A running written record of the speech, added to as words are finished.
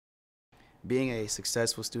Being a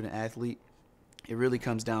successful student athlete, it really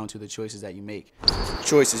comes down to the choices that you make.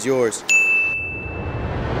 Choice is yours.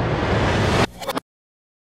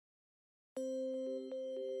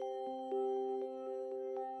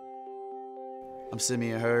 I'm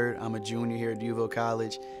Simeon. I'm a junior here at DuVille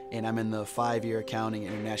College, and I'm in the 5-year Accounting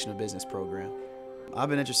and International Business program. I've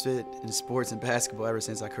been interested in sports and basketball ever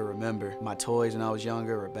since I could remember. My toys when I was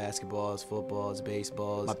younger were basketballs, footballs,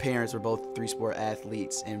 baseballs. My parents were both 3-sport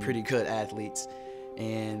athletes and pretty good athletes,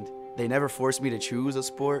 and they never forced me to choose a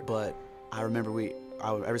sport, but I remember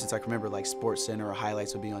ever since I can remember, like Sports Center or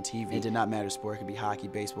highlights would be on TV. It did not matter sport. It could be hockey,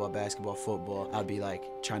 baseball, basketball, football. I'd be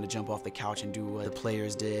like trying to jump off the couch and do what the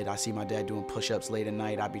players did. I see my dad doing push-ups late at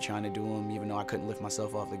night. I'd be trying to do them even though I couldn't lift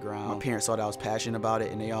myself off the ground. My parents saw that I was passionate about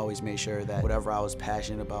it, and they always made sure that whatever I was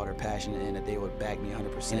passionate about or passionate in, that they would back me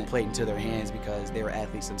 100%. And it played into their hands because they were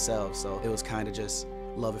athletes themselves. So it was kind of just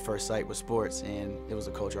love at first sight with sports, and it was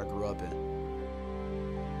a culture I grew up in.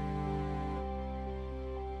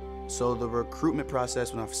 So the recruitment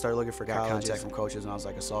process when I started looking for colleges, I got contact from coaches when I was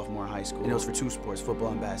like a sophomore in high school. And it was for 2 sports,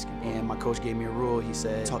 football and basketball. And my coach gave me a rule. He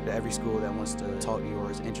said, talk to every school that wants to talk to you or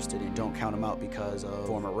is interested in. Don't count them out because of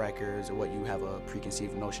former records or what you have a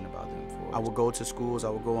preconceived notion about them for. I would go to schools, I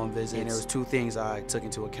would go on visits, and there was 2 things I took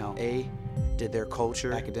into account. A, did their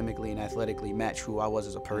culture academically and athletically match who I was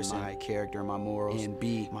as a person, my character and my morals? And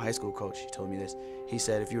B, my high school coach, he told me this. He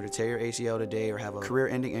said, if you were to tear your ACL today or have a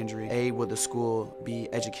career-ending injury, A, would the school be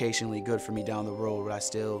educationally good for me down the road? Would I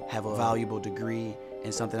still have a valuable degree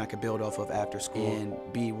and something I could build off of after school? And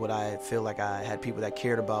B, would I feel like I had people that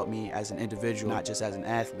cared about me as an individual, not just as an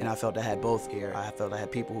athlete? And I felt I had both here. I felt I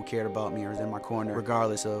had people who cared about me or was in my corner,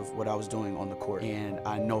 regardless of what I was doing on the court. And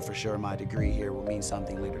I know for sure my degree here will mean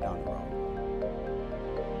something later down the road.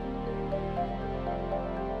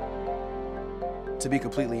 To be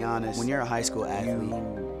completely honest, when you're a high school athlete,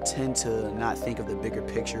 you tend to not think of the bigger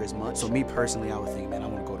picture as much. So me personally, I would think, man, I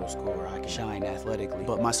want to go to a school where I can shine athletically.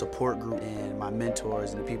 But my support group and my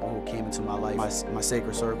mentors and the people who came into my life, my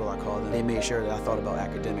sacred circle, I call them, they made sure that I thought about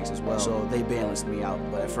academics as well. So they balanced me out.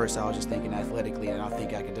 But at first I was just thinking athletically, and I'll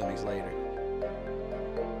think academics later.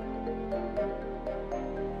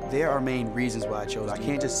 There are main reasons why I chose. I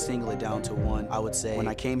can't just single it down to one. I would say when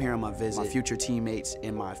I came here on my visit, my future teammates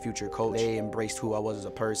and my future coach, they embraced who I was as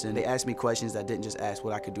a person. They asked me questions that didn't just ask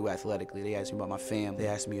what I could do athletically. They asked me about my family. They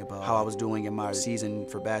asked me about how I was doing in my season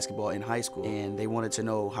for basketball in high school. And they wanted to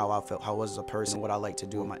know how I felt, how I was as a person, what I liked to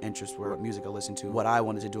do, what my interests were, what music I listened to, what I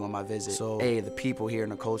wanted to do on my visit. So, the people here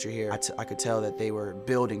and the culture here, I could tell that they were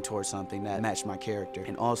building towards something that matched my character.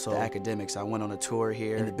 And also the academics. I went on a tour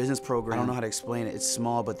here. In the business program, I don't know how to explain it. It's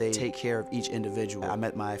small, but they take care of each individual. I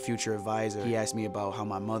met my future advisor. He asked me about how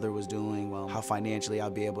my mother was doing, how financially I'll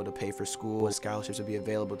be able to pay for school, what scholarships would be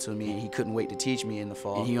available to me. He couldn't wait to teach me in the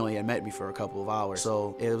fall, and he only had met me for a couple of hours.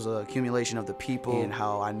 So it was an accumulation of the people and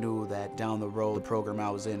how I knew that down the road, the program I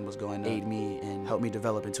was in was going to aid me and help me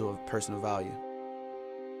develop into a person of value.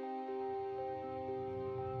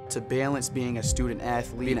 To balance being a student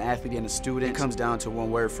athlete, being an athlete and a student, it comes down to one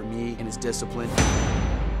word for me, and it's discipline.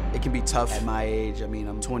 It can be tough at my age. I mean,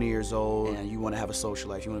 I'm 20 years old, and you want to have a social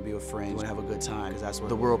life. You want to be with friends. You want to have a good time, because that's what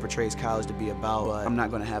the world portrays college to be about. But I'm not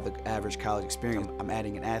going to have the average college experience. I'm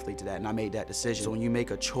adding an athlete to that, and I made that decision. So when you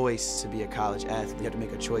make a choice to be a college athlete, you have to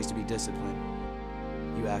make a choice to be disciplined.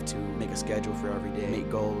 You have to make a schedule for every day,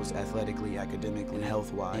 make goals athletically, academically, and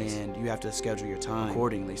health-wise, and you have to schedule your time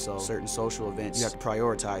accordingly. So certain social events, you have to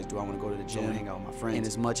prioritize. Do I want to go to the gym and hang out with my friends? And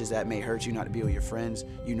as much as that may hurt you not to be with your friends,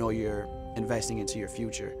 you know you're investing into your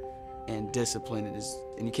future. And discipline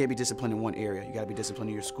and you can't be disciplined in one area. You gotta be disciplined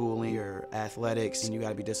in your schooling, your athletics, and you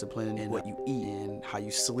gotta be disciplined in what you eat and how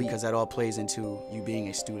you sleep, because that all plays into you being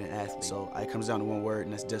a student athlete. So it comes down to one word,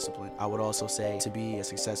 and that's discipline. I would also say to be a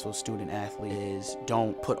successful student athlete is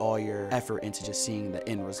don't put all your effort into just seeing the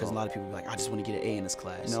end result. Because a lot of people be like, I just want to get an A in this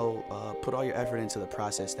class. No, put all your effort into the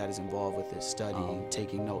process that is involved with this, studying,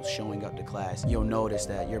 taking notes, showing up to class. You'll notice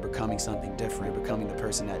that you're becoming something different. You're becoming the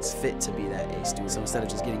person that's fit to be that A student. So instead of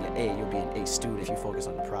just getting an A, you'll be an A student if you focus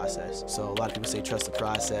on the process. So a lot of people say trust the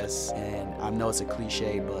process, and I know it's a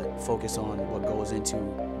cliche, but focus on what goes into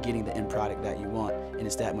getting the end product that you want, and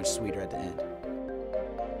it's that much sweeter at the end.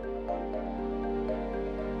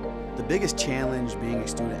 The biggest challenge being a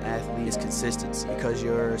student athlete is consistency, because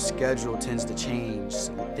your schedule tends to change.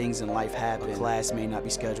 Things in life happen. A class may not be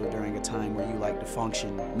scheduled during a time where you like to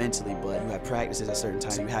function mentally, but you have practices at certain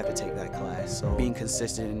times, so you have to take that class. So being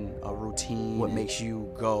consistent in a routine, what makes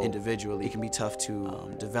you go individually, it can be tough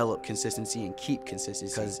to develop consistency and keep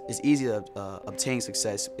consistency, because it's easy to obtain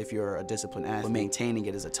success if you're a disciplined athlete, but maintaining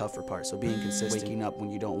it is a tougher part. So being consistent, waking up when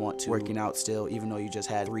you don't want to, working out still, even though you just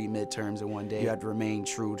had 3 midterms in one day, you have to remain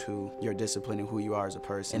true to your discipline and who you are as a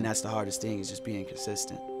person. And that's the hardest thing, is just being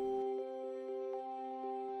consistent.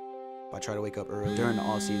 I try to wake up early. During the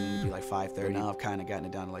off season, it'd be like 5:30. Now I've kind of gotten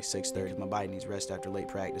it down to like 6:30. My body needs rest after late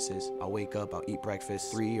practices. I'll wake up, I'll eat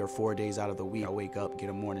breakfast 3 or 4 days out of the week. I'll wake up, get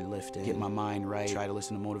a morning lift in, get my mind right, try to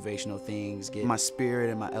listen to motivational things, get my spirit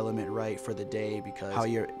and my element right for the day, because how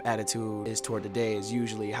your attitude is toward the day is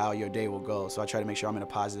usually how your day will go. So I try to make sure I'm in a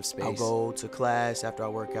positive space. I'll go to class after I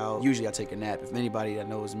work out. Usually I take a nap. If anybody that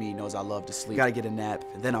knows me knows I love to sleep, gotta get a nap,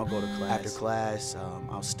 and then I'll go to class. After class,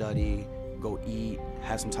 I'll study, go eat,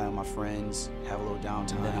 have some time with my friends, have a little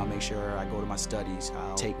downtime. Then I'll make sure I go to my studies.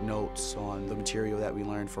 I'll take notes on the material that we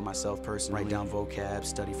learned for myself personally, write down vocab,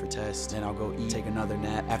 study for tests. Then I'll go eat, take another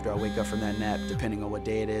nap. After I wake up from that nap, depending on what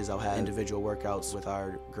day it is, I'll have individual workouts with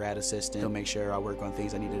our grad assistant. He'll make sure I work on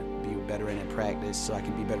things I need to be better in practice so I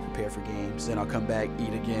can be better prepared for games. Then I'll come back,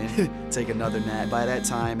 eat again, take another nap. By that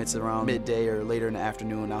time, it's around midday or later in the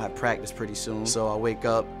afternoon. I'll have practice pretty soon. So I'll wake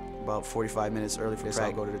up about 45 minutes early for practice.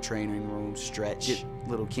 I'll go to the training room, stretch, get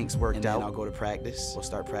little kinks worked out, and then I'll go to practice. We'll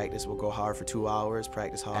start practice. We'll go hard for 2 hours,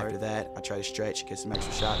 practice hard. After that, I try to stretch, get some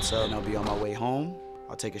extra shots up, and I'll be on my way home.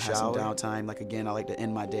 I'll take a shower, some downtime. Like again, I like to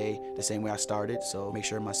end my day the same way I started, so make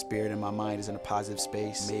sure my spirit and my mind is in a positive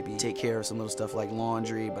space. Maybe take care of some little stuff like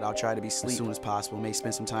laundry, but I'll try to be asleep as soon as possible. Maybe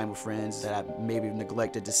spend some time with friends that I maybe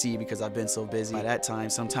neglected to see because I've been so busy. By that time,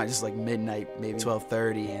 sometimes it's like midnight, maybe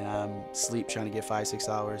 12:30, and I'm asleep trying to get 5-6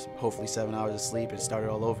 hours, hopefully 7 hours of sleep, and start it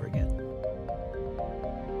all over again.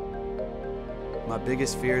 My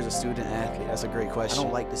biggest fear as a student athlete, that's a great question. I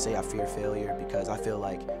don't like to say I fear failure, because I feel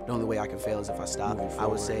like the only way I can fail is if I stop. I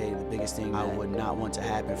would say the biggest thing I would not want to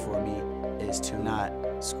happen for me is to not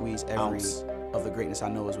squeeze every ounce of the greatness I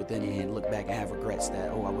know is within me and look back and have regrets that,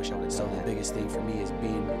 oh, I wish I would have done that. The biggest thing for me is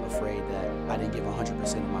being afraid that I didn't give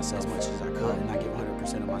 100% of myself as much as I could, and not give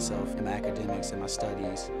 100% of myself in my academics and my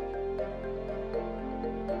studies.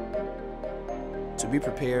 To be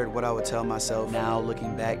prepared, what I would tell myself now,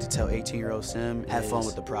 looking back, to tell 18-year-old Sim, have fun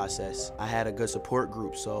with the process. I had a good support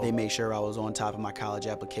group, so they made sure I was on top of my college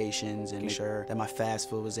applications and made sure that my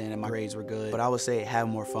FAFSA was in and my grades were good. But I would say have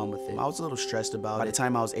more fun with it. I was a little stressed about it. By the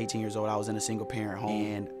time I was 18 years old, I was in a single-parent home,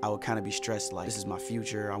 and I would kind of be stressed, like, this is my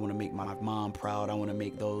future. I want to make my mom proud. I want to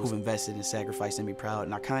make those who've invested and sacrificed in me proud.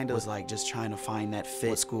 And I kind of was like just trying to find that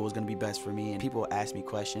fit, what school was going to be best for me. And people would ask me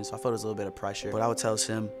questions, so I felt it was a little bit of pressure. But I would tell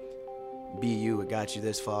Sim, be you, it got you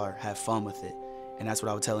this far, have fun with it. And that's what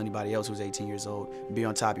I would tell anybody else who's 18 years old. Be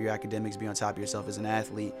on top of your academics, be on top of yourself as an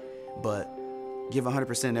athlete, but give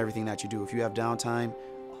 100% in everything that you do. If you have downtime,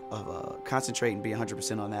 concentrate and be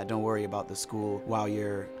 100% on that. Don't worry about the school while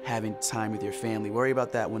you're having time with your family. Worry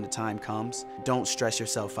about that when the time comes. Don't stress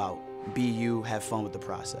yourself out. Be you, have fun with the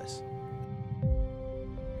process.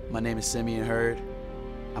 My name is Simeon Hurd.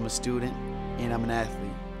 I'm a student and I'm an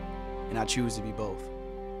athlete, and I choose to be both.